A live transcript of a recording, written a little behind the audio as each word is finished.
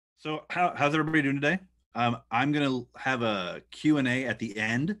So how's everybody doing today? I'm going to have a Q&A at the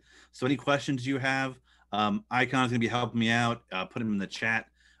end. So any questions you have, Icon's going to be helping me out. Put them in the chat,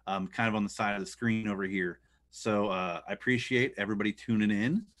 kind of on the side of the screen over here. So I appreciate everybody tuning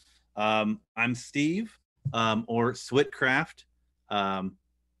in. I'm Steve, or Swittcraft,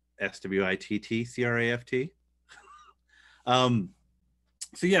 SWITTCRAFT. Um,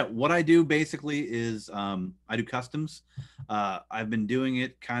 so yeah, what I do basically is I do customs. I've been doing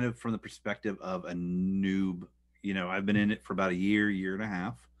it kind of from the perspective of a noob. I've been in it for about a year and a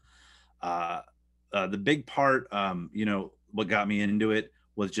half. Uh, the big part, what got me into it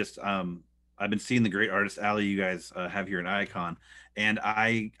was just I've been seeing the great artist alley you guys have here in Icon, and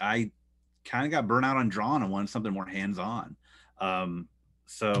I kind of got burnt out on drawing and wanted something more hands on.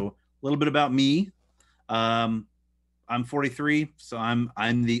 So a little bit about me. Um, I'm 43, so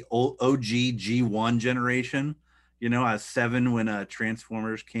I'm the OG G1 generation. I was 7 when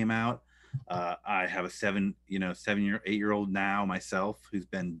Transformers came out. I have a 7-year, 8-year-old now myself who's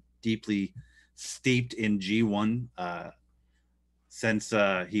been deeply steeped in G1 since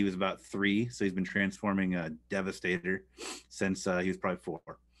he was about 3. So he's been transforming Devastator since he was probably 4.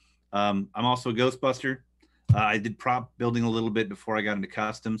 I'm also a Ghostbuster. I did prop building a little bit before I got into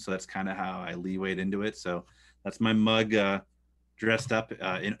custom, so that's kind of how I leewayed into it. So that's my mug dressed up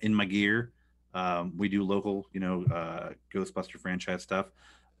in my gear. We do local, Ghostbuster franchise stuff.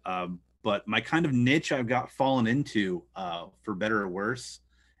 But my kind of niche I've got fallen into, for better or worse,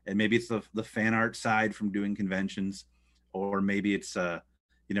 and maybe it's the fan art side from doing conventions, or maybe it's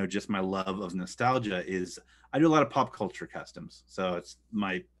just my love of nostalgia, is I do a lot of pop culture customs. So it's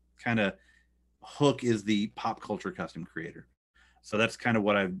my kind of hook is the pop culture custom creator. So that's kind of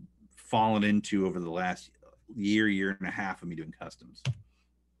what I've fallen into over the last year and a half of me doing customs.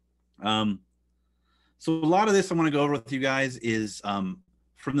 So a lot of this I want to go over with you guys is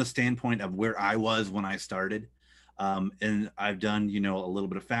from the standpoint of where I was when I started. And I've done, a little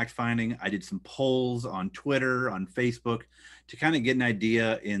bit of fact finding. I did some polls on Twitter, on Facebook, to kind of get an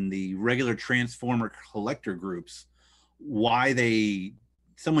idea in the regular Transformer collector groups why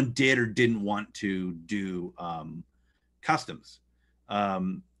someone did or didn't want to do customs.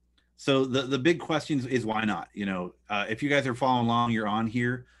 So the big question is why not? If you guys are following along, you're on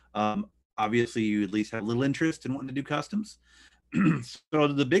here. Obviously, you at least have a little interest in wanting to do customs. So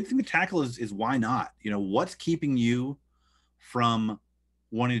the big thing to tackle is why not? What's keeping you from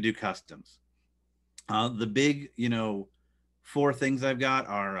wanting to do customs? The big, 4 things I've got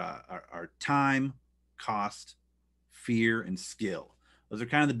are time, cost, fear, and skill. Those are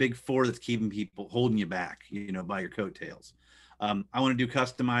kind of the big 4 that's keeping people holding you back, by your coattails. I want to do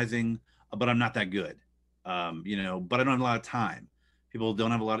customizing, but I'm not that good. But I don't have a lot of time. People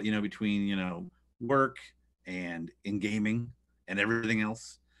don't have a lot of, between, work and in gaming and everything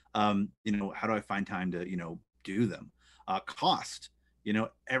else. How do I find time to, do them? Cost,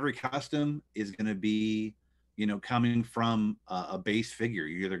 every custom is going to be, coming from a base figure.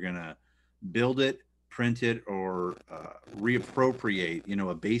 You're either going to build it, print it, or reappropriate,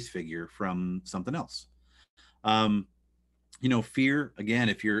 a base figure from something else. Fear, again,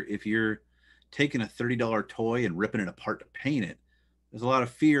 if you're taking a $30 toy and ripping it apart to paint it, there's a lot of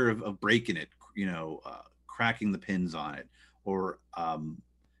fear of breaking it, cracking the pins on it, or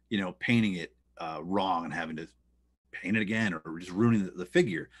painting it wrong and having to paint it again, or just ruining the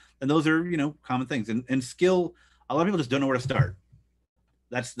figure. And those are common things. And skill, a lot of people just don't know where to start.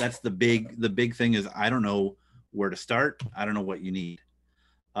 That's the big thing is I don't know where to start. I don't know what you need.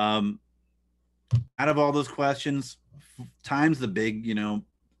 Out of all those questions, time's the big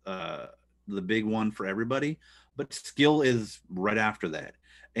the big one for everybody, but skill is right after that.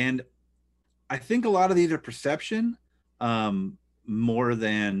 And I think a lot of these are perception, more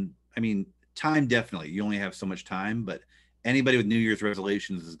than, time, definitely. You only have so much time, but anybody with New Year's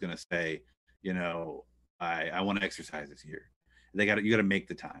resolutions is going to say, I want to exercise this year. You got to make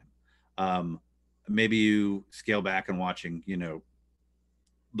the time. Maybe you scale back on watching,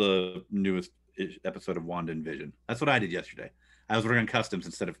 the newest episode of Wanda and Vision. That's what I did yesterday. I was working on customs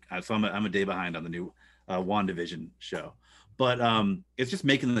instead of, so I'm a day behind on the new WandaVision show. But it's just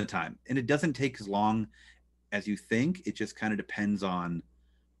making the time. And it doesn't take as long as you think. It just kind of depends on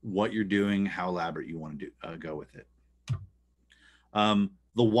what you're doing, how elaborate you want to do, go with it. The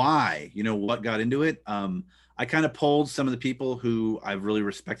why, what got into it. I kind of polled some of the people who I've really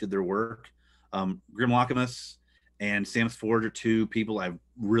respected their work. Grimlockamus and Sam's Forge are 2 people I've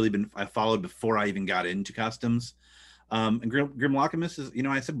followed before I even got into customs. And Grimlockamus is,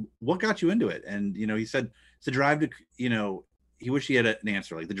 I said, what got you into it? And, he said, it's the drive to, he wished he had an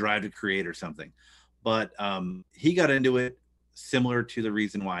answer, like the drive to create or something. But he got into it similar to the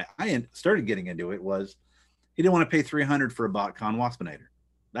reason why I started getting into it was he didn't want to pay $300 for a BotCon Waspinator.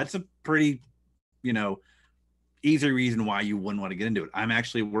 That's a pretty, you know, easy reason why you wouldn't want to get into it. I'm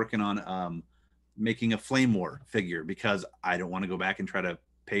actually working on making a Flame War figure because I don't want to go back and try to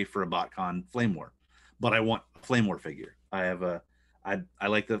pay for a BotCon Flame War, but I want a Flame War figure. I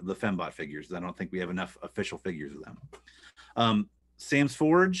like the Fembot figures. I don't think we have enough official figures of them. Sam's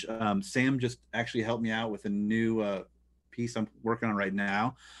Forge. Sam just actually helped me out with a new piece I'm working on right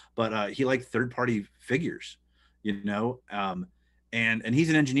now, but he liked third-party figures, you know, and he's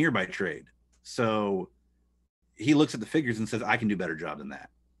an engineer by trade, so he looks at the figures and says, I can do a better job than that,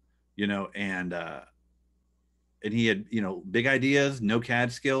 you know, and he had, you know, big ideas, no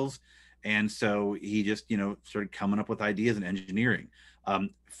CAD skills. And so he just, you know, started coming up with ideas and engineering.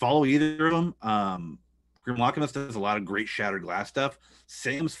 Follow either of them. Grim Lockemus does a lot of great shattered glass stuff.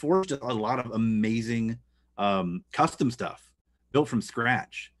 Sam's Forge does a lot of amazing custom stuff built from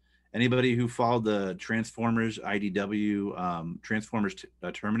scratch. Anybody who followed the Transformers IDW Transformers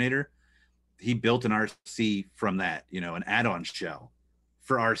Terminator, he built an RC from that, you know, an add-on shell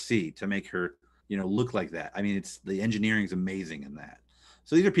for RC to make her, you know, look like that. I mean, it's the engineering is amazing in that.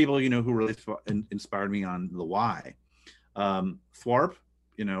 So these are people, you know, who really inspired me on the why. Thwarp,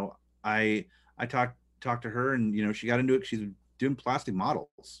 you know, I talked to her, and you know, she got into it. She's doing plastic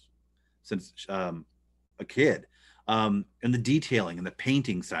models since a kid, and the detailing and the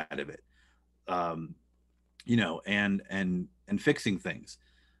painting side of it, you know, and fixing things.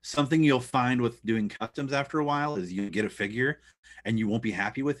 Something you'll find with doing customs after a while is you get a figure and you won't be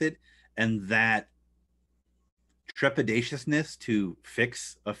happy with it, and that trepidatiousness to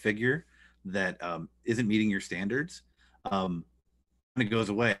fix a figure that isn't meeting your standards it goes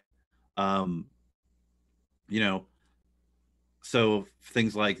away. You know, so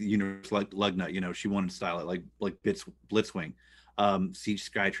things like Universe, like Lugnut, you know, she wanted to style it like Blitzwing, Siege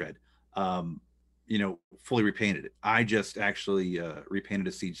Skytread, you know, fully repainted it. I just actually repainted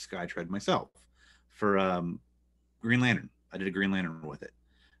a Siege Skytread myself for Green Lantern. I did a Green Lantern with it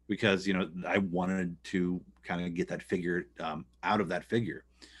because, you know, I wanted to kind of get that figure out of that figure.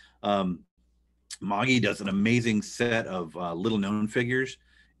 Moggy does an amazing set of little known figures.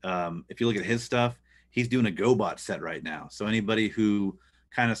 If you look at his stuff, he's doing a GoBot set right now. So anybody who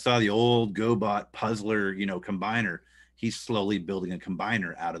kind of saw the old GoBot puzzler, you know, combiner, he's slowly building a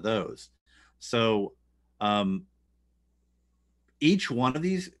combiner out of those. So each one of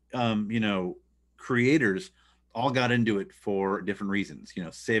these, you know, creators all got into it for different reasons. You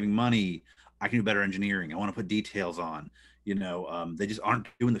know, saving money. I can do better engineering. I want to put details on. You know, they just aren't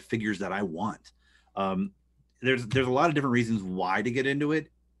doing the figures that I want. There's a lot of different reasons why to get into it.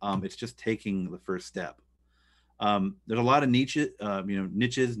 It's just taking the first step. There's a lot of niche, you know,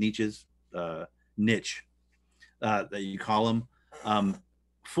 niche that you call them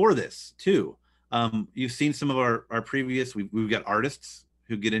for this too. You've seen some of our previous. We've got artists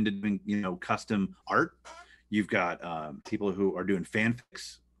who get into doing, you know, custom art. You've got people who are doing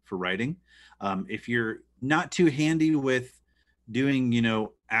fanfics for writing. If you're not too handy with doing, you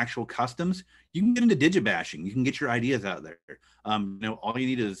know, actual customs, you can get into digibashing. You can get your ideas out there. You know, all you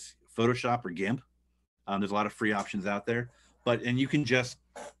need is Photoshop or GIMP. There's a lot of free options out there, and you can just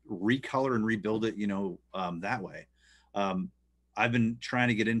recolor and rebuild it, you know, that way. I've been trying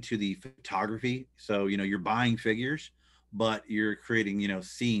to get into the photography. So, you know, you're buying figures, but you're creating, you know,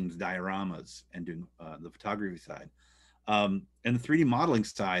 scenes, dioramas, and doing the photography side. And the 3D modeling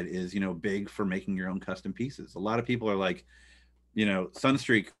side is, you know, big for making your own custom pieces. A lot of people are like, you know,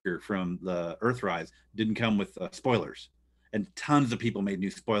 Sunstreaker from the Earthrise didn't come with spoilers, and tons of people made new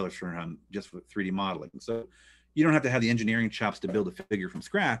spoilers for him just with 3D modeling. So you don't have to have the engineering chops to build a figure from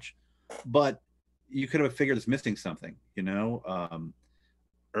scratch, but you could have a figure that's missing something, you know.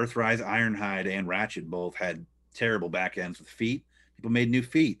 Earthrise, Ironhide, and Ratchet both had terrible back ends with feet. People made new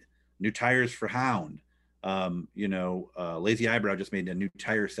feet, new tires for Hound. You know, Lazy Eyebrow just made a new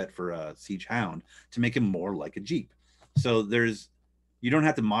tire set for Siege Hound to make him more like a Jeep. So you don't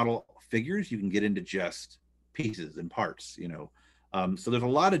have to model figures. You can get into just pieces and parts, you know. So there's a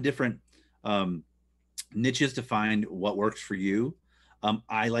lot of different niches to find what works for you.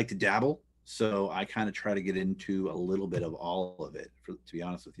 I like to dabble, so I kind of try to get into a little bit of all of it, to be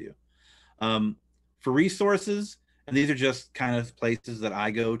honest with you. For resources, and these are just kind of places that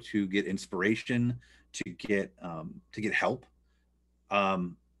I go to get inspiration, to get help.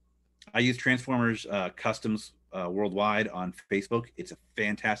 I use Transformers Customs Worldwide on Facebook. It's a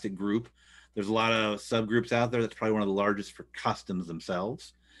fantastic group. There's a lot of subgroups out there. That's probably one of the largest for customs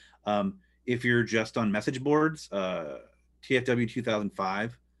themselves. If you're just on message boards, TFW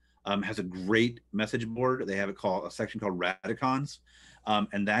 2005, has a great message board. They have a section called Radicons,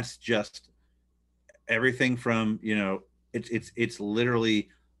 and that's just everything from, you know, it's literally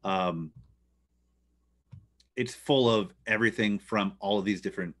um, it's full of everything from all of these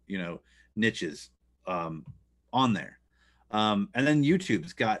different, you know, niches um, on there. And then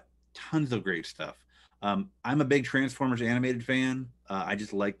YouTube's got tons of great stuff. I'm a big Transformers animated fan. I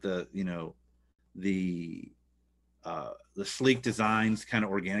just like the, you know, the the sleek designs, kind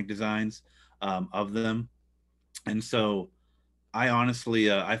of organic designs of them. And so I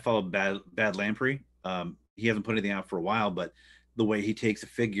honestly, I follow Bad Lamprey. He hasn't put anything out for a while, but the way he takes a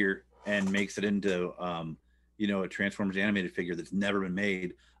figure and makes it into, you know, a Transformers animated figure that's never been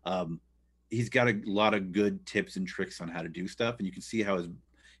made, um, he's got a lot of good tips and tricks on how to do stuff, and you can see how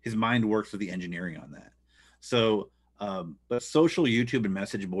his mind works with the engineering on that. So, but social, YouTube, and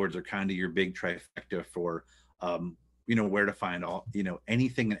message boards are kind of your big trifecta for, you know, where to find all, you know,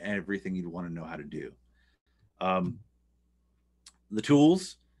 anything and everything you'd want to know how to do. Um, the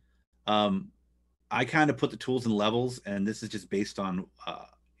tools, um, I kind of put the tools in levels, and this is just based on,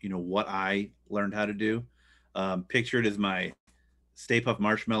 you know, what I learned how to do. Pictured as my Stay Puft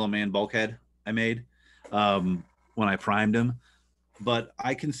Marshmallow Man bulkhead I made when I primed him. But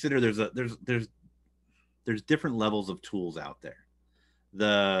I consider there's different levels of tools out there.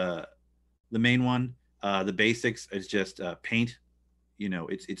 The the main one, the basics, is just paint. You know,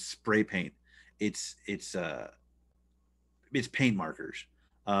 it's spray paint. It's it's uh, it's paint markers.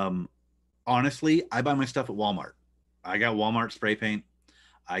 Um, Honestly, I buy my stuff at Walmart. I got Walmart spray paint.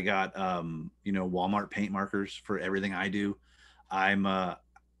 I got you know, Walmart paint markers for everything I do. I'm uh,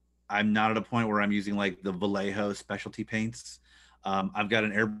 I'm not at a point where I'm using like the Vallejo specialty paints. I've got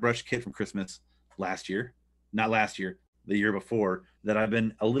an airbrush kit from Christmas last year, not last year, the year before, that I've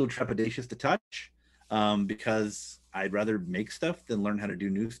been a little trepidatious to touch because I'd rather make stuff than learn how to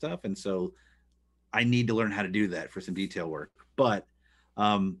do new stuff. And so I need to learn how to do that for some detail work. But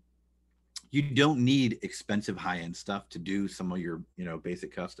um, you don't need expensive high end stuff to do some of your, you know,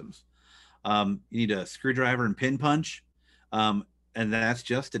 basic customs. You need a screwdriver and pin punch, um, and that's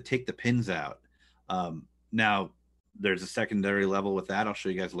just to take the pins out. Now, there's a secondary level with that. I'll show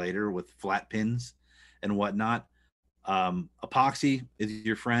you guys later with flat pins and whatnot. Epoxy is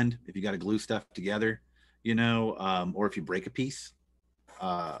your friend if you got to glue stuff together, you know, or if you break a piece.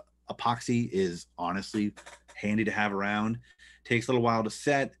 Uh, Epoxy is honestly handy to have around. Takes a little while to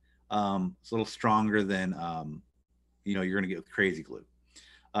set. It's a little stronger than you know, you're going to get with crazy glue.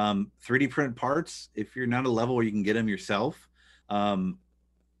 3D printed parts, if you're not at a level where you can get them yourself,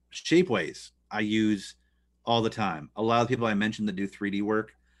 Shapeways I use all the time. A lot of people I mentioned that do 3D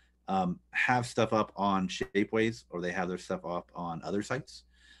work have stuff up on Shapeways, or they have their stuff up on other sites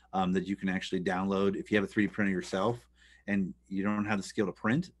that you can actually download. If you have a 3D printer yourself and you don't have the skill to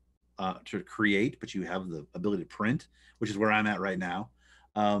print, to create, but you have the ability to print, which is where I'm at right now,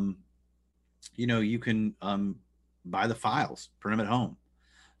 you know, you can buy the files, print them at home.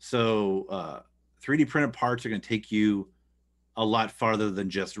 So 3D printed parts are going to take you a lot farther than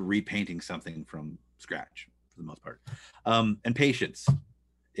just repainting something from scratch for the most part. And patience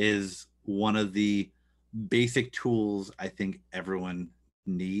is one of the basic tools I think everyone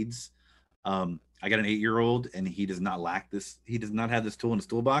needs. I got an 8-year-old and he does not lack this. He does not have this tool in his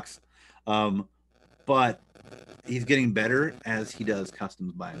toolbox. But he's getting better as he does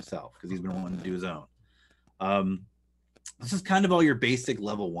customs by himself because he's been wanting to do his own. This is kind of all your basic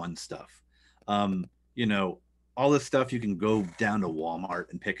level 1 stuff. You know, all this stuff you can go down to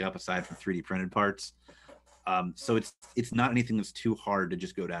Walmart and pick up aside from 3D printed parts. So it's not anything that's too hard to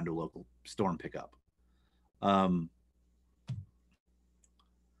just go down to a local store and pick up.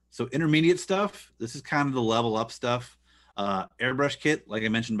 So intermediate stuff, this is kind of the level up stuff. Airbrush kit, like I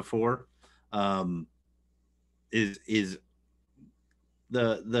mentioned before, is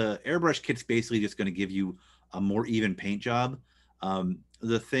the airbrush kit's basically just going to give you a more even paint job.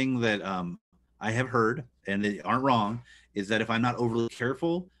 The thing that I have heard, and they aren't wrong, is that if I'm not overly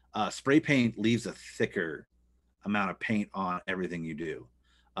careful, spray paint leaves a thicker amount of paint on everything you do.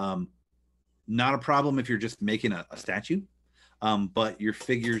 Not a problem if you're just making a statue, but your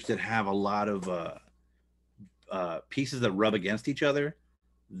figures that have a lot of pieces that rub against each other,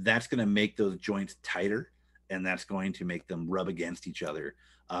 that's going to make those joints tighter, and that's going to make them rub against each other,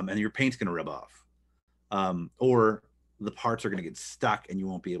 and your paint's going to rub off, or the parts are going to get stuck and you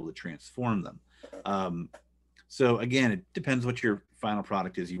won't be able to transform them. So again, it depends what your final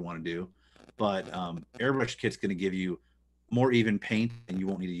product is you want to do, but airbrush kit's going to give you more even paint and you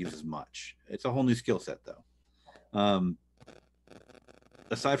won't need to use as much. It's a whole new skill set though.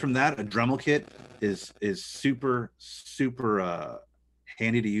 Aside from that, a Dremel kit is super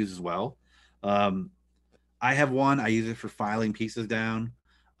handy to use as well. Um, I have one. I use it for filing pieces down.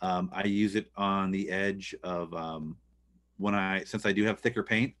 I use it on the edge of since I do have thicker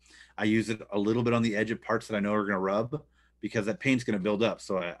paint, I use it a little bit on the edge of parts that I know are going to rub, because that paint's going to build up.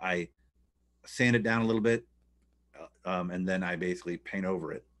 So I sand it down a little bit, and then I basically paint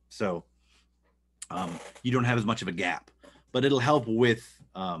over it. So you don't have as much of a gap, but it'll help with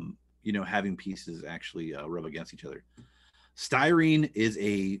having pieces actually rub against each other. Styrene is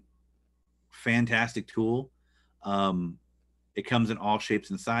a fantastic tool. It comes in all shapes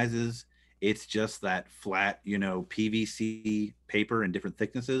and sizes. It's just that flat, PVC paper in different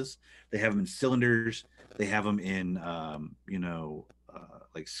thicknesses. They have them in cylinders. They have them in,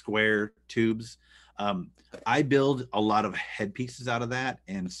 like square tubes. I build a lot of head pieces out of that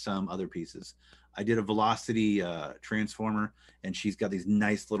and some other pieces. I did a Velocity transformer, and she's got these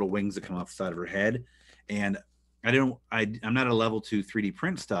nice little wings that come off the side of her head. And I'm not a level 2 3D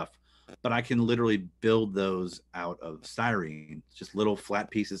print stuff, but I can literally build those out of styrene, just little flat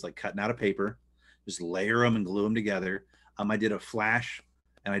pieces like cutting out of paper, just layer them and glue them together. I did a flash,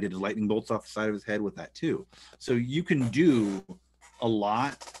 and I did lightning bolts off the side of his head with that too. So you can do a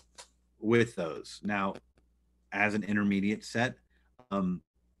lot with those. Now, as an intermediate set,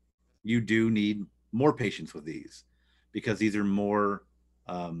 you do need more patience with these, because these are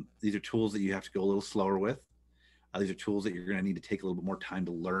tools that you have to go a little slower with. These are tools that you're going to need to take a little bit more time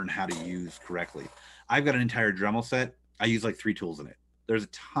to learn how to use correctly. I've got an entire Dremel set. I use like 3 tools in it. There's a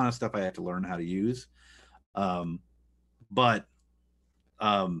ton of stuff I have to learn how to use. But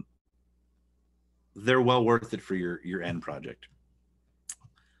they're well worth it for your end project.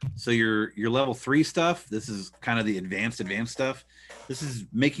 So your level 3 stuff, this is kind of the advanced stuff. This is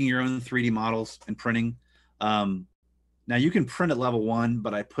making your own 3D models and printing. Now you can print at level 1,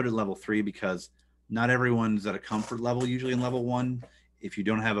 but I put it level 3 because not everyone's at a comfort level usually in level 1 if you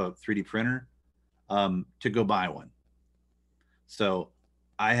don't have a 3D printer to go buy one. So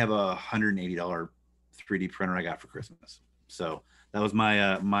I have a $180 3D printer I got for Christmas. So that was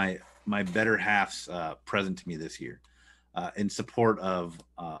my my better half's present to me this year in support of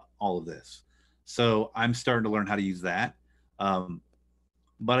all of this. So I'm starting to learn how to use that. But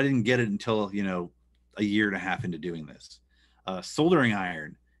I didn't get it until, a year and a half into doing this. Soldering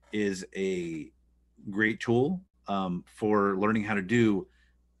iron is a great tool for learning how to do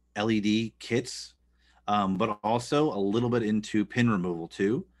LED kits, but also a little bit into pin removal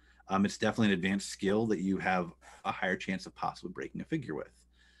too. It's definitely an advanced skill that you have a higher chance of possibly breaking a figure with.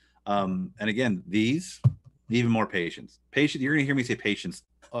 And again, these, even more patience. You're going to hear me say patience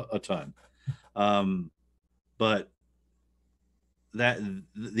a ton. But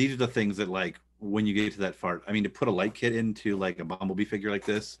these are the things that, like, when you get to that part, to put a light kit into like a Bumblebee figure like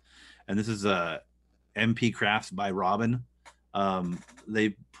this, and this is a MP Crafts by Robin. They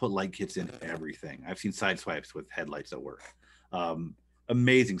put light kits in everything. I've seen side swipes with headlights that work.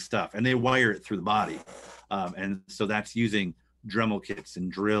 Amazing stuff. And they wire it through the body. And so that's using Dremel kits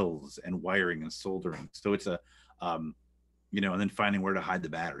and drills and wiring and soldering. So it's and then finding where to hide the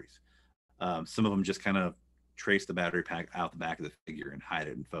batteries. Some of them just kind of trace the battery pack out the back of the figure and hide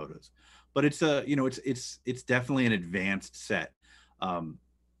it in photos. But it's it's definitely an advanced set.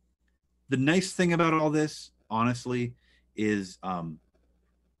 The nice thing about all this, honestly, is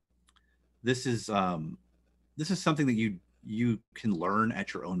this is something that you can learn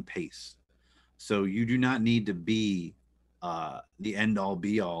at your own pace. So you do not need to be the end all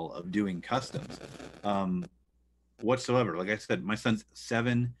be all of doing customs whatsoever. Like I said, my son's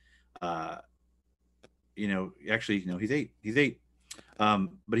 7. He's 8. He's 8.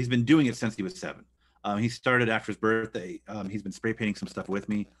 But he's been doing it since he was 7. He started after his birthday. He's been spray painting some stuff with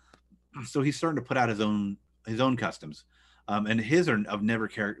me. So he's starting to put out his own customs. And his are of never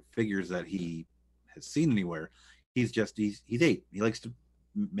figures that he has seen anywhere. He's 8. He likes to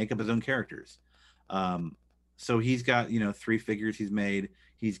make up his own characters. So he's got, 3 figures he's made.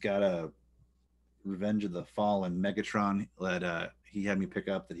 He's got a Revenge of the Fallen Megatron that he had me pick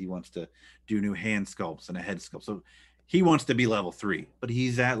up, that he wants to do new hand sculpts and a head sculpt. So he wants to be level 3, but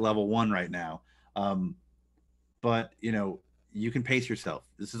he's at level 1 right now. But you can pace yourself.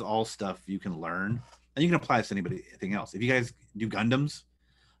 This is all stuff you can learn, and you can apply this to anything else. If you guys do Gundams,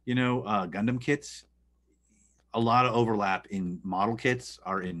 Gundam kits, a lot of overlap in model kits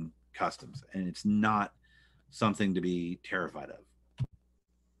are in customs, and it's not something to be terrified of.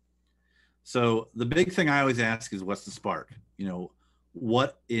 So the big thing I always ask is, what's the spark?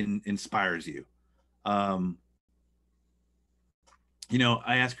 What inspires you? I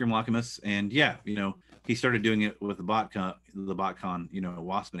asked Grimlockimus, and he started doing it with the BotCon,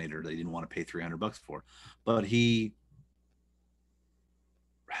 Waspinator. They didn't want to pay $300 for, but he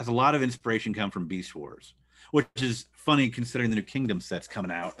has a lot of inspiration come from Beast Wars, which is funny considering the new Kingdom set's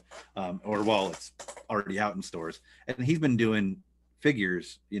coming out, or well, it's already out in stores. And he's been doing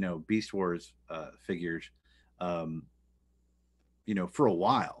figures, Beast Wars figures, um, for a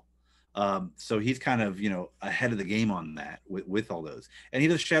while. So he's kind of, ahead of the game on that with all those. And he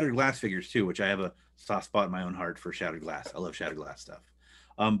does Shattered Glass figures too, which I have a soft spot in my own heart for Shattered Glass. I love Shattered Glass stuff.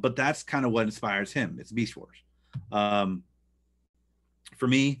 But that's kind of what inspires him. It's Beast Wars. For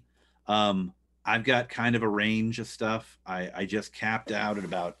me, I've got kind of a range of stuff. I just capped out at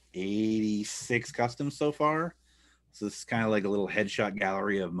about 86 customs so far. So this is kind of like a little headshot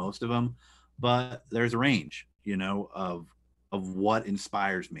gallery of most of them, but there's a range, of what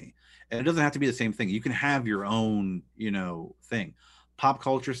inspires me. And it doesn't have to be the same thing. You can have your own, thing. Pop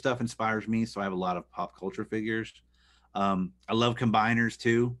culture stuff inspires me, so I have a lot of pop culture figures. I love combiners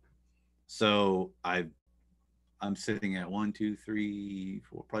too. So I'm sitting at 1, 2, 3,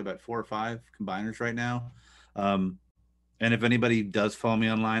 4, probably about 4 or 5 combiners right now. And if anybody does follow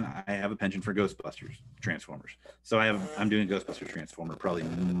me online, I have a penchant for Ghostbusters Transformers. So I'm doing Ghostbusters Transformer probably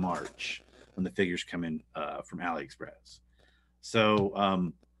in March when the figures come in from AliExpress. So,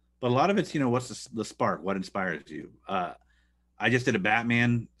 but a lot of it's, what's the spark? What inspires you? I just did a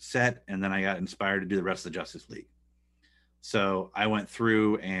Batman set, and then I got inspired to do the rest of the Justice League. So I went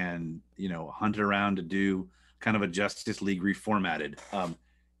through and, hunted around to do kind of a Justice League reformatted.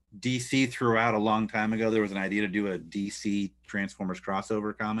 DC threw out a long time ago, there was an idea to do a DC Transformers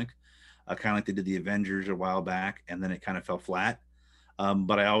crossover comic, kind of like they did the Avengers a while back, and then it kind of fell flat.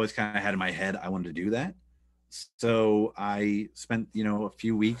 But I always kind of had in my head I wanted to do that. So I spent, a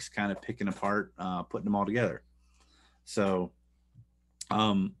few weeks kind of picking apart, putting them all together. So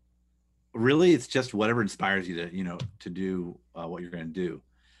really, it's just whatever inspires you to, to do what you're going to do.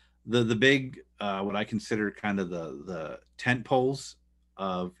 The big, what I consider kind of the tent poles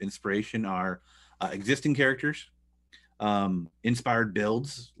of inspiration are existing characters, inspired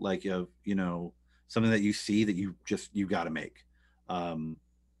builds, like something that you see that you got to make,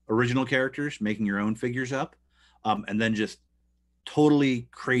 original characters, making your own figures up, and then just totally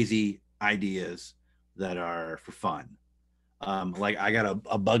crazy ideas that are for fun. Like I got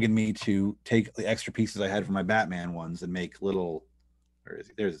a bug in me to take the extra pieces I had from my Batman ones and make little, where is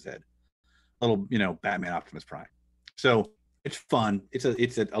he? There's his head, little, Batman Optimus Prime. So it's fun. It's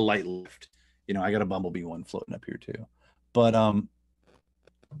a light lift. I got a Bumblebee one floating up here too, but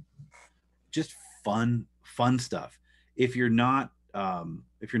just fun stuff. If you're not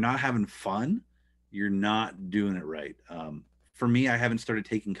having fun, you're not doing it right. For me, I haven't started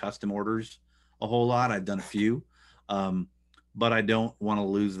taking custom orders a whole lot. I've done a few, but I don't want to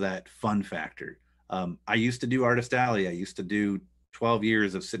lose that fun factor. I used to do Artist Alley. I used to do 12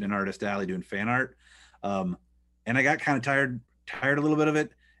 years of sitting in Artist Alley doing fan art. And I got kind of tired a little bit of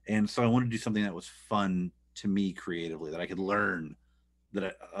it. And so I wanted to do something that was fun to me creatively, that I could learn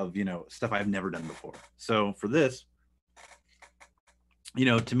of stuff I've never done before. So for this,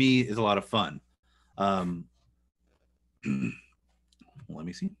 to me is a lot of fun. Let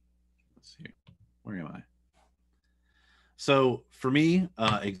me see. Let's see. Where am I? So for me,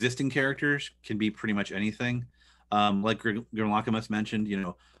 existing characters can be pretty much anything. Like Grimlockamus mentioned,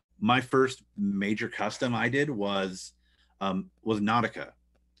 my first major custom I did was Nautica,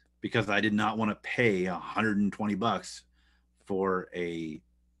 because I did not want to pay $120 for a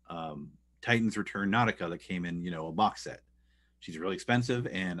Titan's Return Nautica that came in, a box set. She's really expensive,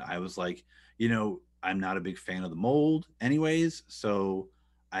 and I was like, I'm not a big fan of the mold anyways, so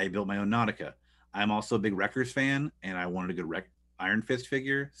I built my own Nautica. I'm also a big Wreckers fan, and I wanted a good Iron Fist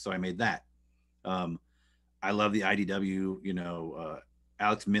figure, so I made that. I love the IDW,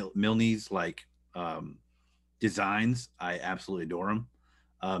 Alex Milne's designs. I absolutely adore them.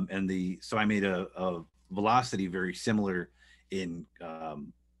 So I made a Velocity very similar in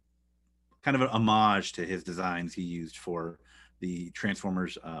kind of an homage to his designs he used for the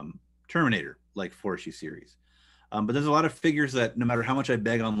Transformers Terminator, 4-issue series. But there's a lot of figures that no matter how much I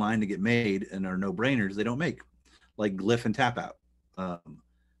beg online to get made and are no-brainers, they don't make, like Glyph and Tap Out.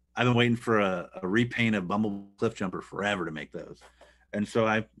 I've been waiting for a repaint of Bumblebee Cliff Jumper forever to make those. And so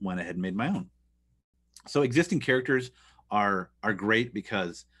I went ahead and made my own. So existing characters are great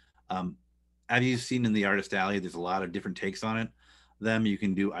because, as you've seen in the Artist Alley, there's a lot of different takes on it. You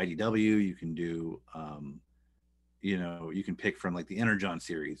can do IDW, you can do, you can pick from the Energon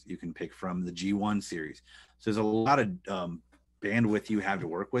series, you can pick from the G1 series. So there's a lot of bandwidth you have to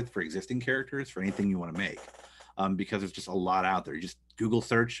work with for existing characters for anything you want to make, because there's just a lot out there. You just Google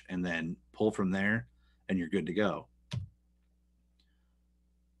search and then pull from there, and you're good to go.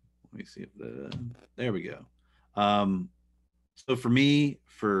 Let me see if there we go. So for me,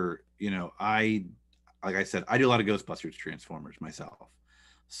 for like I said, I do a lot of Ghostbusters Transformers myself.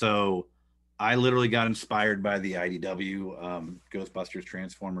 So I literally got inspired by the IDW Ghostbusters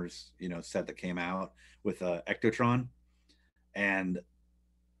Transformers, set that came out with Ectotron, and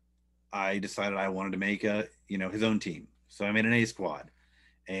I decided I wanted to make his own team. So I made an A squad,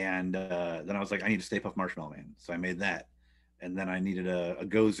 and then I was like, I need a Stay Puft Marshmallow Man, so I made that, and then I needed a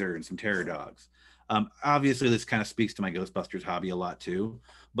Gozer and some Terror Dogs. Obviously, this kind of speaks to my Ghostbusters hobby a lot too,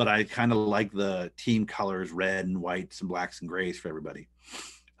 but I kind of like the team colors, red and whites and blacks and grays for everybody.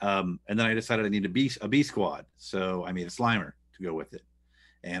 And then I decided I need a B squad, so I made a Slimer to go with it,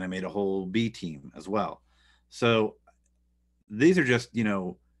 and I made a whole B team as well. So these are just,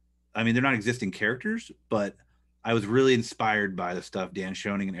 they're not existing characters, but I was really inspired by the stuff Dan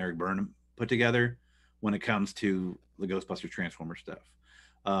Schoening and Eric Burnham put together when it comes to the Ghostbusters Transformer stuff.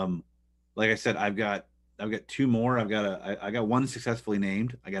 Like I said, I've got two more. I got one successfully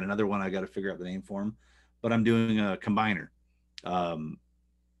named. I got another one I got to figure out the name for him, but I'm doing a combiner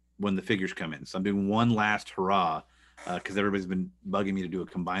when the figures come in. So I'm doing one last hurrah because everybody's been bugging me to do a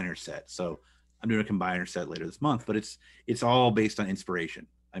combiner set. So I'm doing a combiner set later this month, but it's all based on inspiration.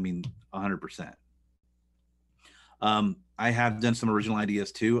 100%. I have done some original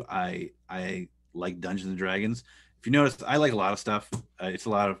ideas too. I like Dungeons and Dragons. If you notice, I like a lot of stuff. I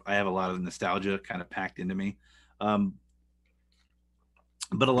have a lot of nostalgia kind of packed into me. But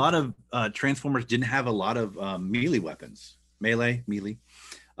a lot of Transformers didn't have a lot of melee weapons, melee.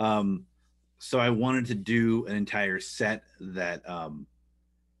 So I wanted to do an entire set that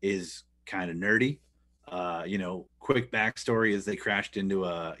is kind of nerdy. Quick backstory is they crashed into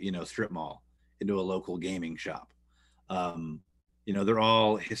a strip mall, into a local gaming shop. They're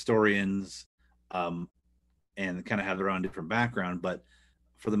all historians and kind of have their own different background, but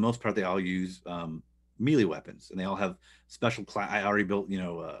for the most part, they all use melee weapons, and they all have special I already built,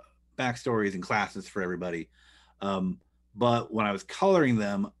 backstories and classes for everybody. But when I was coloring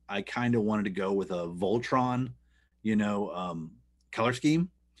them, I kind of wanted to go with a Voltron, color scheme.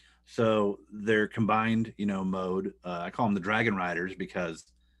 So they're combined, mode. I call them the Dragon Riders because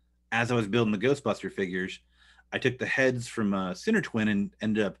as I was building the Ghostbuster figures, I took the heads from Sinner Twin and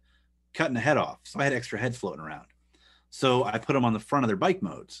ended up cutting a head off. So I had extra heads floating around. So I put them on the front of their bike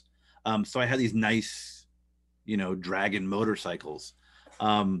modes. So I had these nice, dragon motorcycles.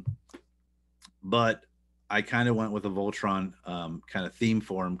 But I kind of went with a Voltron kind of theme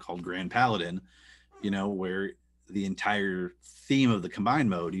for them called Grand Paladin, where the entire theme of the combined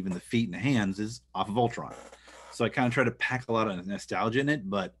mode, even the feet and the hands, is off of Voltron. So I kind of try to pack a lot of nostalgia in it,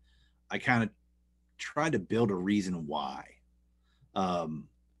 but I kind of try to build a reason why.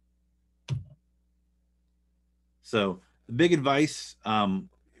 So the big advice, no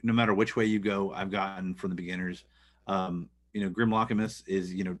matter which way you go, I've gotten from the beginners, Grimlockamus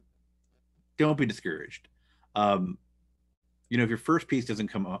is, don't be discouraged. If your first piece doesn't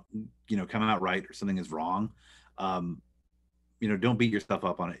come out right, or something is wrong, don't beat yourself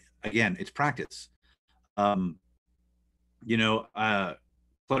up on it. Again, it's practice. Cluttered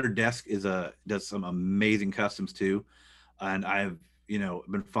Desk does some amazing customs too, and I've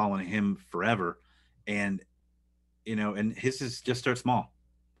been following him forever, and his is just start small.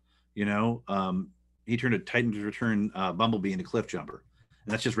 He turned a Titan's Return Bumblebee into Cliff Jumper,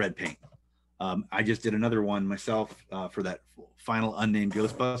 and that's just red paint. I just did another one myself for that final unnamed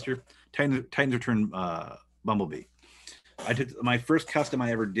Ghostbuster, Titan's Return Bumblebee. I took my first custom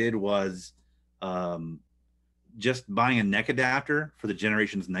I ever did was just buying a neck adapter for the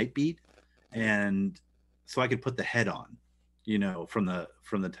Generations Nightbeat, and so I could put the head on, from the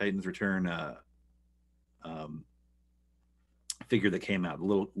Titan's Return figure that came out,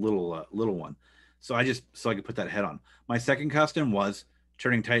 the little one. So I could put that head on. My second custom was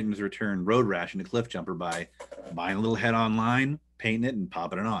turning Titan's Return Road Rash into Cliff Jumper by buying a little head online, painting it, and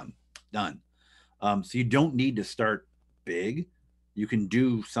popping it on. Done. So you don't need to start big. You can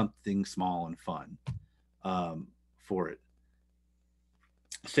do something small and fun for it.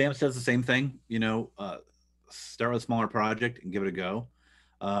 Sam says the same thing. Start with a smaller project and give it a go.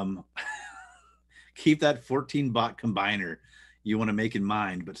 Keep that 14 bot combiner you want to make in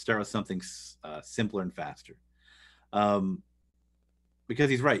mind, but start with something simpler and faster. Because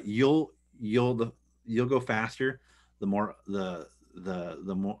he's right. You'll go faster the more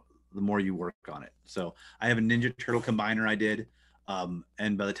you work on it. So I have a Ninja Turtle combiner I did,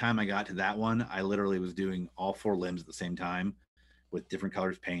 and by the time I got to that one, I literally was doing all 4 limbs at the same time with different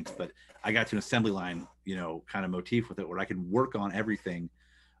colors paints. But I got to an assembly line, kind of motif with it, where I could work on everything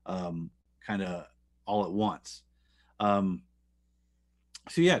kind of all at once.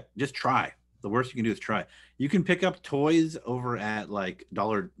 So yeah, just try. The worst you can do is try. You can pick up toys over at like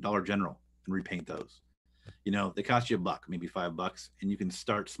Dollar General and repaint those. You know, they cost you $1, maybe $5, and you can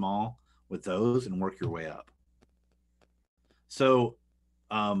start small with those and work your way up. So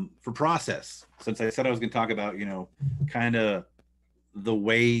for process, since I said I was going to talk about, you know, kind of the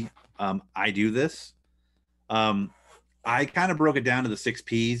way I do this, I kind of broke it down to the 6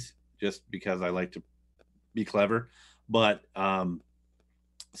 P's just because I like to be clever. But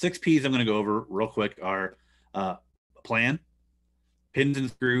 6 P's I'm going to go over real quick are plan, pins and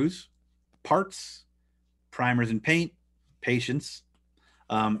screws, parts, primers and paint, patience,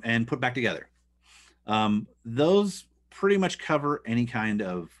 and put back together. Those pretty much cover any kind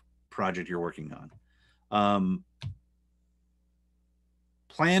of project you're working on.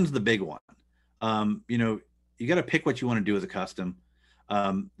 Plan's the big one. You know, you got to pick what you want to do as a custom.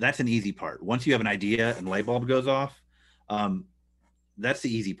 That's an easy part. Once you have an idea and light bulb goes off, that's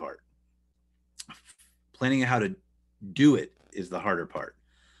the easy part. Planning how to do it is the harder part.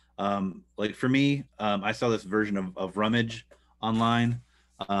 Like for me, I saw this version of Rummage online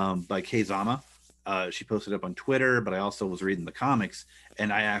by Kay Zama. She posted up on Twitter, but I also was reading the comics,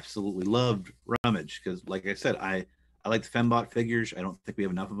 and I absolutely loved Rummage because, like I said, I like the Fembot figures. I don't think we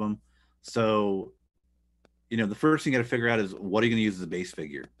have enough of them. So, you know, the first thing you got to figure out is what are you going to use as a base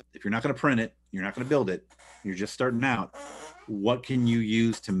figure? If you're not going to print it, you're not going to build it, you're just starting out, what can you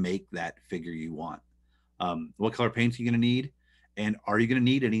use to make that figure you want? What color paints are you going to need? And are you going to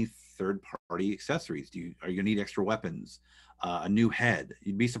need any third-party accessories? Are you going to need extra weapons? A new head?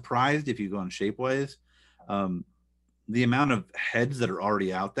 You'd be surprised if you go on Shapeways, the amount of heads that are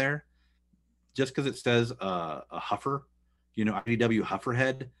already out there. Just because it says a huffer, you know, IDW huffer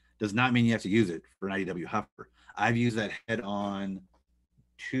head, does not mean you have to use it for an IDW huffer. I've used that head on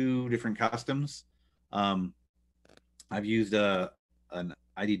 2 different customs. I've used an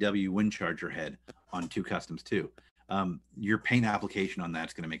IDW wind charger head on 2 customs too. Your paint application on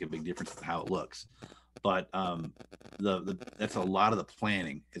that's going to make a big difference in how it looks. But that's a lot of the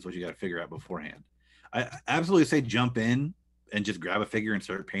planning is what you got to figure out beforehand. I absolutely say jump in and just grab a figure and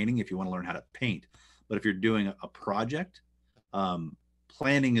start painting if you want to learn how to paint. But if you're doing a project,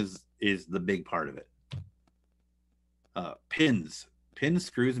 planning is the big part of it. Pins,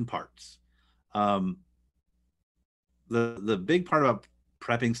 screws, and parts. The big part about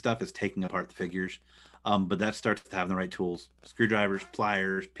prepping stuff is taking apart the figures, but that starts with having the right tools: screwdrivers,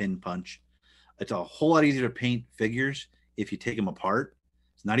 pliers, pin punch. It's a whole lot easier to paint figures if you take them apart.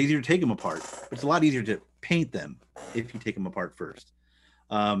 It's not easier to take them apart, but it's a lot easier to paint them if you take them apart first.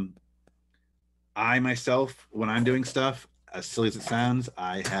 I myself, when I'm doing stuff, as silly as it sounds,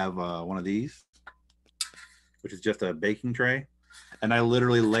 I have one of these, which is just a baking tray, and I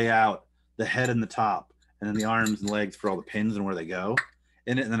literally lay out the head and the top, and then the arms and legs for all the pins and where they go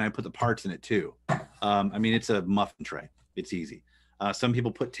in it, and then I put the parts in it too. I mean, it's a muffin tray. It's easy. Some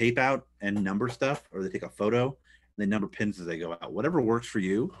people put tape out and number stuff, or they take a photo and they number pins as they go out. Whatever works for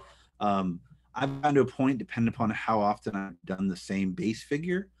you. I've gotten to a point, depending upon how often I've done the same base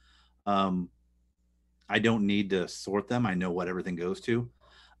figure, I don't need to sort them. I know what everything goes to.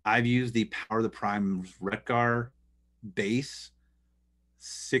 I've used the Power of the Primes Retgar base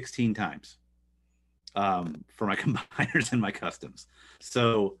 16 times for my combiners and my customs.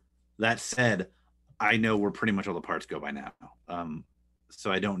 So that said, I know where pretty much all the parts go by now. So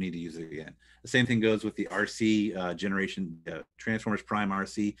I don't need to use it again. The same thing goes with the RC generation, Transformers Prime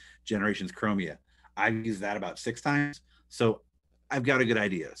RC Generations Chromia. I've used that about 6 times. So I've got a good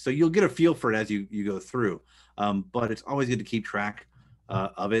idea. So you'll get a feel for it as you go through. But it's always good to keep track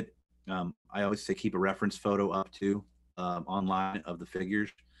of it. I always say keep a reference photo up too online of the figures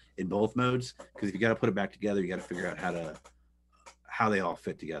in both modes, because if you got to put it back together, you got to figure out how they all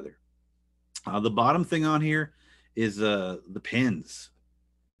fit together. The bottom thing on here is the pins.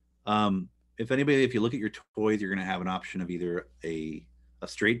 If you look at your toys, you're going to have an option of either a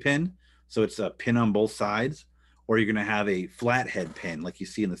straight pin, so it's a pin on both sides, or you're going to have a flathead pin like you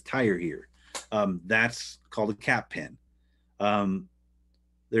see in this tire here. That's called a cap pin.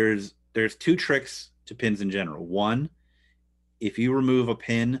 There's 2 tricks to pins in general. One, if you remove a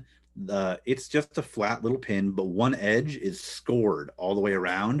pin, it's just a flat little pin, but one edge is scored all the way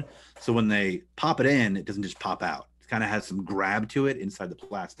around. So when they pop it in, it doesn't just pop out. It kind of has some grab to it inside the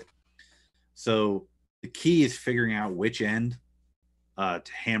plastic. So the key is figuring out which end to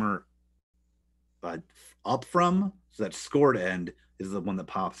hammer up from. So that scored end is the one that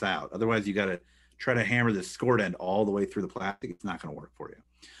pops out. Otherwise, you got to try to hammer the scored end all the way through the plastic. It's not going to work for you.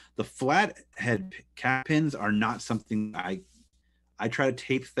 The flathead cap pins are not something I try to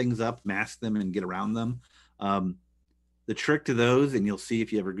tape things up, mask them, and get around them. The trick to those, and you'll see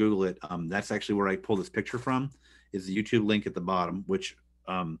if you ever Google it, that's actually where I pull this picture from, is the YouTube link at the bottom, which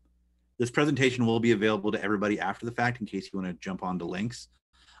this presentation will be available to everybody after the fact in case you want to jump onto links.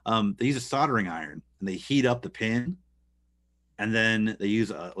 They use a soldering iron and they heat up the pin, and then they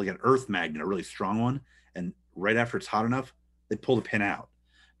use like an earth magnet, a really strong one. And right after it's hot enough, they pull the pin out,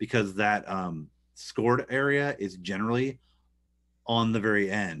 because that scored area is generally on the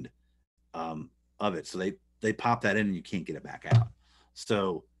very end of it. So they pop that in and you can't get it back out.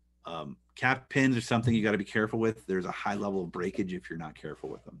 So cap pins are something you got to be careful with. There's a high level of breakage if you're not careful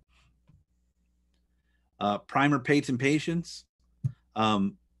with them. Primer, paints, and patience.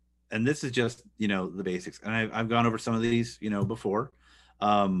 And this is just, the basics. And I've gone over some of these, before.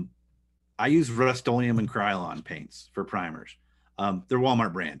 I use Rust-Oleum and Krylon paints for primers. They're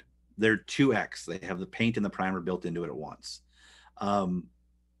Walmart brand. They're 2X. They have the paint and the primer built into it at once.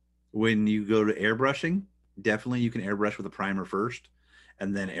 When you go to airbrushing, definitely you can airbrush with a primer first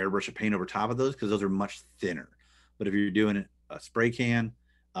and then airbrush a paint over top of those, because those are much thinner. But if you're doing a spray can,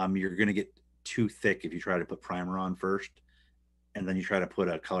 you're going to get too thick if you try to put primer on first and then you try to put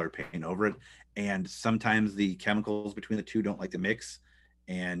a colored paint over it. And sometimes the chemicals between the two don't like to mix,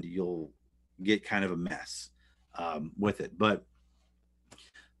 and you'll get kind of a mess with it. But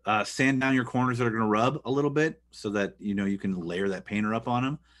sand down your corners that are going to rub a little bit so that you can layer that painter up on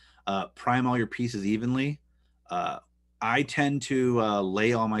them. Prime all your pieces evenly. I tend to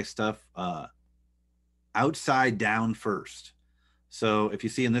lay all my stuff outside down first. So if you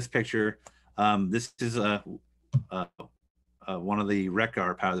see in this picture, this is one of the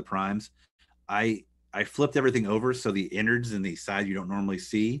Rekgar Power of the Primes. I flipped everything over, so the innards and the side you don't normally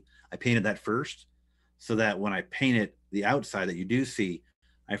see, I painted that first, so that when I paint it, the outside that you do see,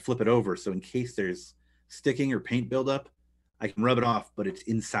 I flip it over. So in case there's sticking or paint buildup, I can rub it off, but it's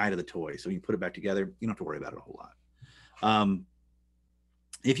inside of the toy. So when you put it back together, you don't have to worry about it a whole lot.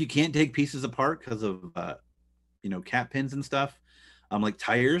 If you can't take pieces apart because of, cap pins and stuff, like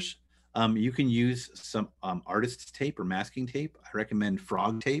tires, you can use some artist's tape or masking tape. I recommend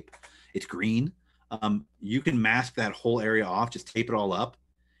frog tape. It's green. You can mask that whole area off, just tape it all up.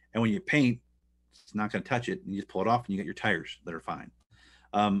 And when you paint, it's not going to touch it. And you just pull it off and you get your tires that are fine.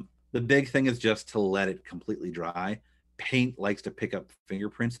 The big thing is just to let it completely dry. Paint likes to pick up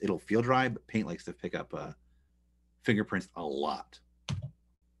fingerprints. It'll feel dry, but paint likes to pick up fingerprints a lot.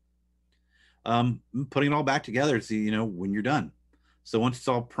 Putting it all back together, see, when you're done. So once it's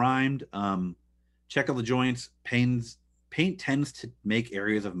all primed, check all the joints. Paint tends to make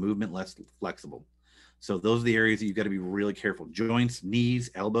areas of movement less flexible. So those are the areas that you've got to be really careful. Joints, knees,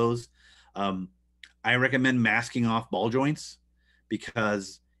 elbows. I recommend masking off ball joints,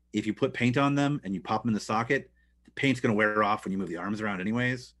 because if you put paint on them and you pop them in the socket, the paint's going to wear off when you move the arms around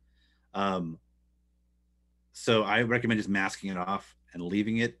anyways. So I recommend just masking it off and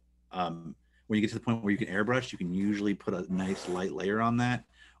leaving it. When you get to the point where you can airbrush, you can usually put a nice light layer on that,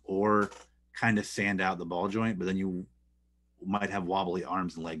 or kind of sand out the ball joint, but then you might have wobbly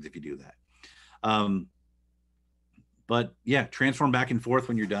arms and legs if you do that. But yeah, transform back and forth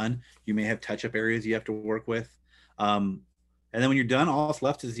when you're done. You may have touch-up areas you have to work with. And then when you're done, all that's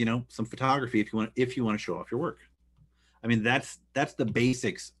left is, some photography if you want to show off your work. I mean, that's the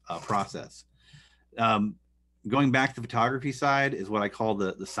basics process. Going back to the photography side is what I call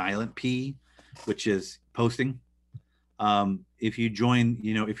the silent P, which is posting. If you join,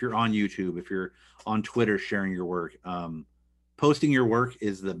 if you're on YouTube, if you're on Twitter sharing your work, posting your work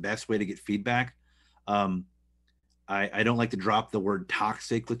is the best way to get feedback. I don't like to drop the word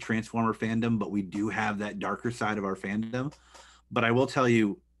toxic with Transformer fandom, but we do have that darker side of our fandom. But I will tell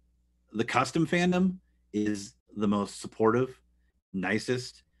you, the custom fandom is the most supportive,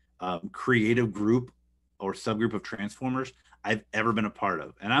 nicest, creative group or subgroup of Transformers I've ever been a part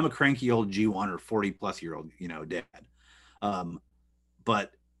of. And I'm a cranky old G1 or 40 plus year old, dad.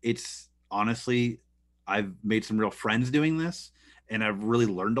 But it's honestly, I've made some real friends doing this, and I've really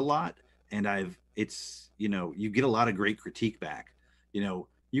learned a lot. And you get a lot of great critique back.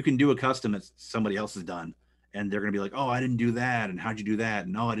 You can do a custom that somebody else has done, and they're going to be like, oh, I didn't do that. And how'd you do that?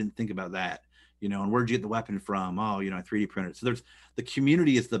 And, oh, I didn't think about that. And where'd you get the weapon from? Oh, I 3D printed. So the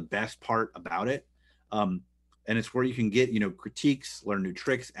community is the best part about it. And it's where you can get, critiques, learn new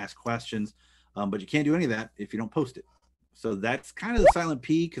tricks, ask questions. But you can't do any of that if you don't post it. So that's kind of the silent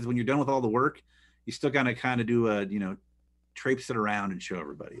P, because when you're done with all the work, you still got to kind of do a, traipse it around and show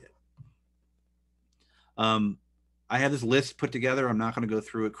everybody it. I have this list put together. I'm not going to go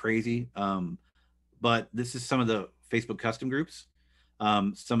through it crazy. But this is some of the Facebook custom groups,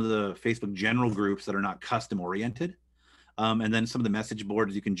 some of the Facebook general groups that are not custom oriented. And then some of the message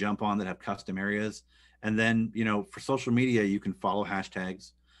boards you can jump on that have custom areas. And then, you know, for social media, you can follow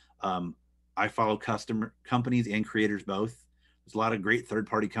hashtags. I follow customer companies and creators both. There's a lot of great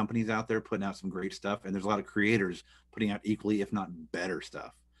third-party companies out there putting out some great stuff, and there's a lot of creators putting out equally, if not better,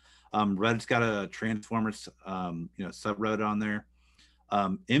 stuff. Reddit's got a Transformers, subreddit on there.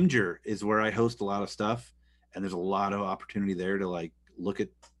 Imgur is where I host a lot of stuff, and there's a lot of opportunity there to like look at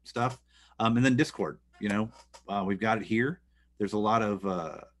stuff. And then Discord, we've got it here. There's a lot of,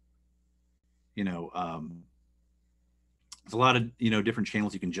 there's a lot of, different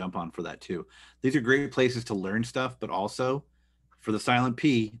channels you can jump on for that too. These are great places to learn stuff, but also for the silent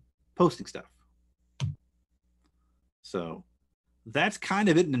P, posting stuff. So that's kind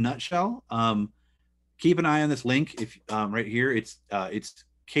of it in a nutshell. Keep an eye on this link. If right here, it's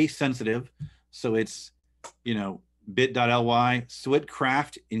case sensitive. So it's, bit.ly,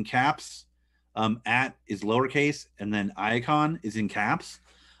 Swittcraft in caps, at is lowercase, and then icon is in caps.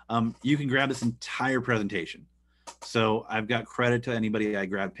 You can grab this entire presentation. So I've got credit to anybody I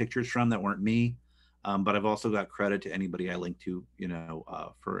grabbed pictures from that weren't me, but I've also got credit to anybody I linked to,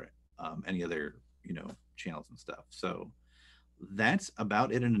 for any other, channels and stuff. So that's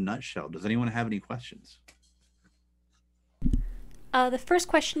about it in a nutshell. Does anyone have any questions? The first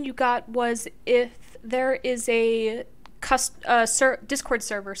question you got was if there is a Discord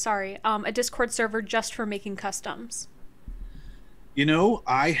server, a Discord server just for making customs.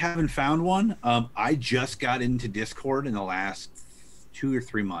 I haven't found one. I just got into Discord in the last 2 or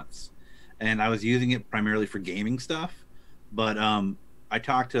 3 months, and I was using it primarily for gaming stuff. But I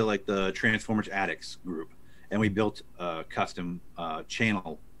talked to like the Transformers Addicts group, and we built a custom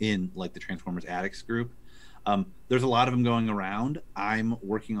channel in like the Transformers Addicts group. There's a lot of them going around. I'm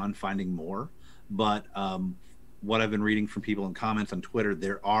working on finding more, but what I've been reading from people in comments on Twitter, they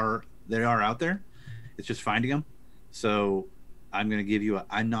are out there. It's just finding them. So I'm going to give you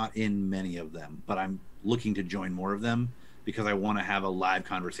I'm not in many of them, but I'm looking to join more of them because I want to have a live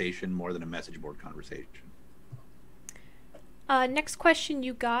conversation more than a message board conversation. Next question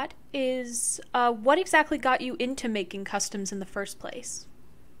you got is, what exactly got you into making customs in the first place?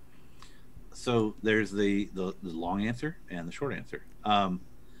 So there's the long answer and the short answer.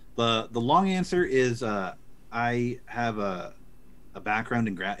 The long answer is I have a background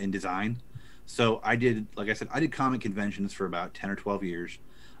in design. So I did, like I said, I did comic conventions for about 10 or 12 years.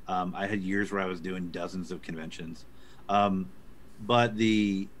 I had years where I was doing dozens of conventions. But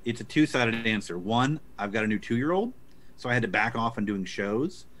it's a two-sided answer. One, I've got a new 2-year-old, so I had to back off on doing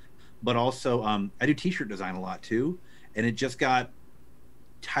shows. But also, I do t-shirt design a lot too, and it just got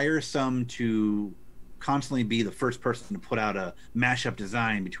tiresome to constantly be the first person to put out a mashup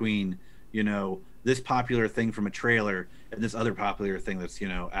design between, this popular thing from a trailer and this other popular thing that's,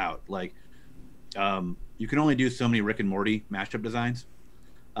 out. Like, you can only do so many Rick and Morty mashup designs.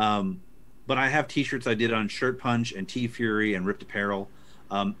 But I have t-shirts I did on Shirt Punch and T-Fury and Ripped Apparel.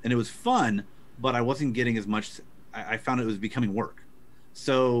 And it was fun, but I wasn't getting as much. I found it was becoming work.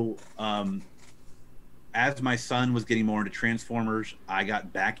 So as my son was getting more into Transformers, I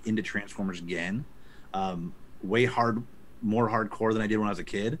got back into Transformers again. More hardcore than I did when I was a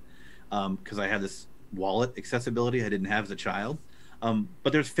kid. Because I have this wallet accessibility I didn't have as a child.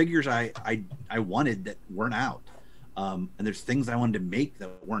 But there's figures I wanted that weren't out. And there's things I wanted to make that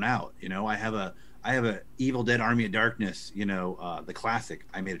weren't out. I have a Evil Dead Army of Darkness, the classic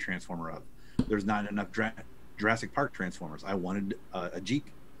I made a Transformer of. There's not enough Jurassic Park Transformers. I wanted a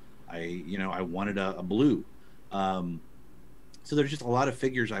Jeek. I wanted a Blue. So there's just a lot of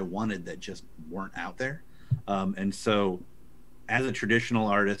figures I wanted that just weren't out there. And so as a traditional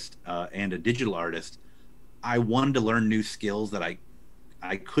artist and a digital artist, I wanted to learn new skills that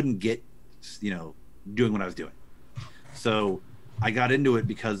I couldn't get, doing what I was doing. So I got into it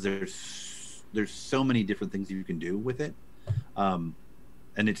because there's so many different things you can do with it.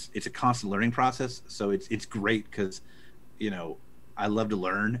 And it's a constant learning process. So it's great because, I love to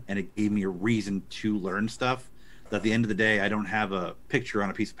learn, and it gave me a reason to learn stuff that at the end of the day, I don't have a picture on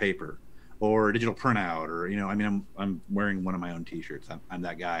a piece of paper or a digital printout or, I'm wearing one of my own t-shirts. I'm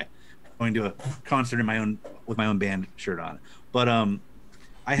that guy going to a concert with my own band shirt on. But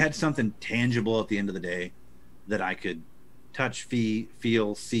I had something tangible at the end of the day that I could touch,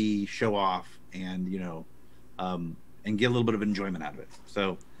 feel, see, show off, and and get a little bit of enjoyment out of it.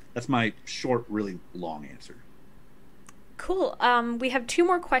 So that's my short, really long answer. Cool. We have 2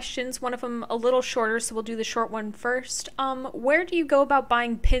 more questions, one of them a little shorter, so we'll do the short one first. Where do you go about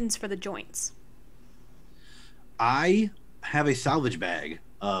buying pins for the joints? I have a salvage bag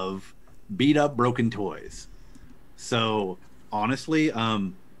of beat up broken toys. So honestly,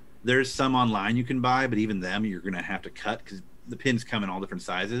 There's some online you can buy, but even them you're going to have to cut because the pins come in all different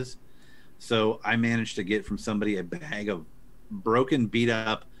sizes. So I managed to get from somebody a bag of broken, beat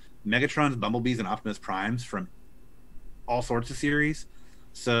up Megatrons, Bumblebees, and Optimus Primes from all sorts of series.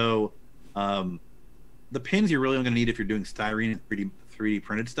 So the pins you're really only going to need if you're doing styrene and 3D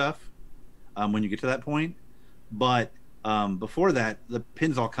printed stuff when you get to that point. But before that, the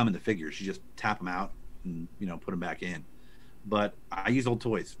pins all come in the figures. You just tap them out and put them back in. But I use old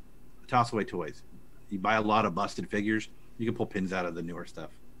toys, toss away toys. You buy a lot of busted figures, you can pull pins out of the newer stuff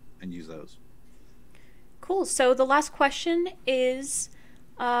and use those. Cool. So the last question is,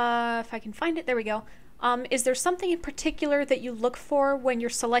 if I can find it, there we go. Is there something in particular that you look for when you're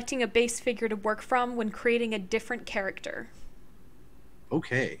selecting a base figure to work from when creating a different character?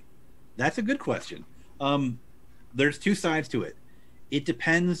 Okay, that's a good question. There's two sides to it. It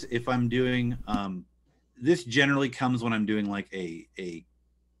depends if I'm doing. This generally comes when I'm doing like a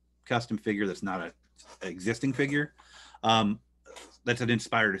custom figure that's not an existing figure. That's an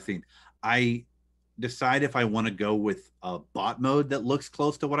inspired theme. I decide if I want to go with a bot mode that looks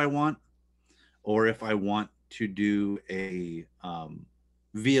close to what I want, or if I want to do a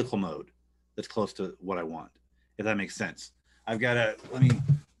vehicle mode that's close to what I want, if that makes sense. Let me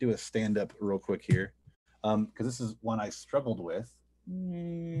do a stand up real quick here, because this is one I struggled with.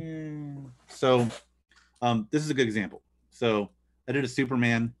 So this is a good example. So I did a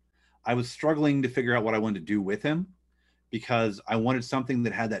Superman. I was struggling to figure out what I wanted to do with him because I wanted something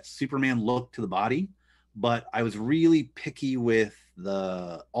that had that Superman look to the body, but I was really picky with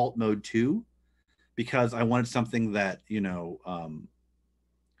the alt mode 2 because I wanted something that,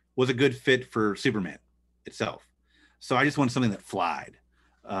 was a good fit for Superman itself. So I just wanted something that flied,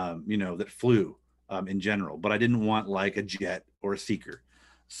 that flew in general, but I didn't want like a jet or a seeker.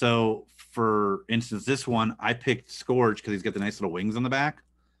 So for instance, this one, I picked Scourge because he's got the nice little wings on the back,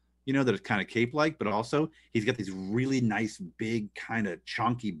 that are kind of cape-like, but also he's got these really nice, big, kind of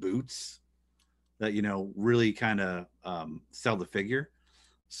chunky boots that, really kind of sell the figure.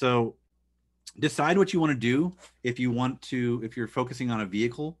 So decide what you want to do. If you're focusing on a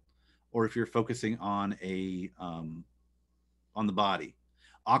vehicle or if you're focusing on on the body.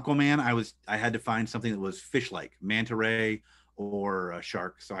 Aquaman, I had to find something that was fish-like, manta ray or a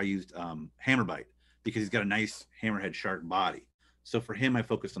shark. So I used Hammerbite because he's got a nice hammerhead shark body. So for him, I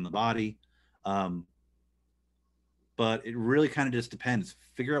focused on the body. But it really kind of just depends.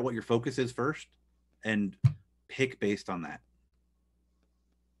 Figure out what your focus is first and pick based on that.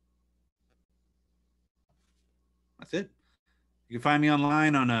 That's it. You can find me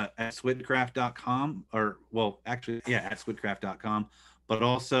online on at swittcraft.com at swittcraft.com. But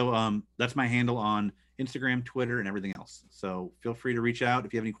also, that's my handle on Instagram, Twitter, and everything else. So feel free to reach out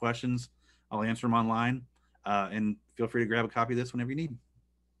if you have any questions. I'll answer them online. And feel free to grab a copy of this whenever you need.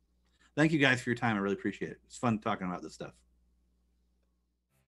 Thank you guys for your time. I really appreciate it. It's fun talking about this stuff.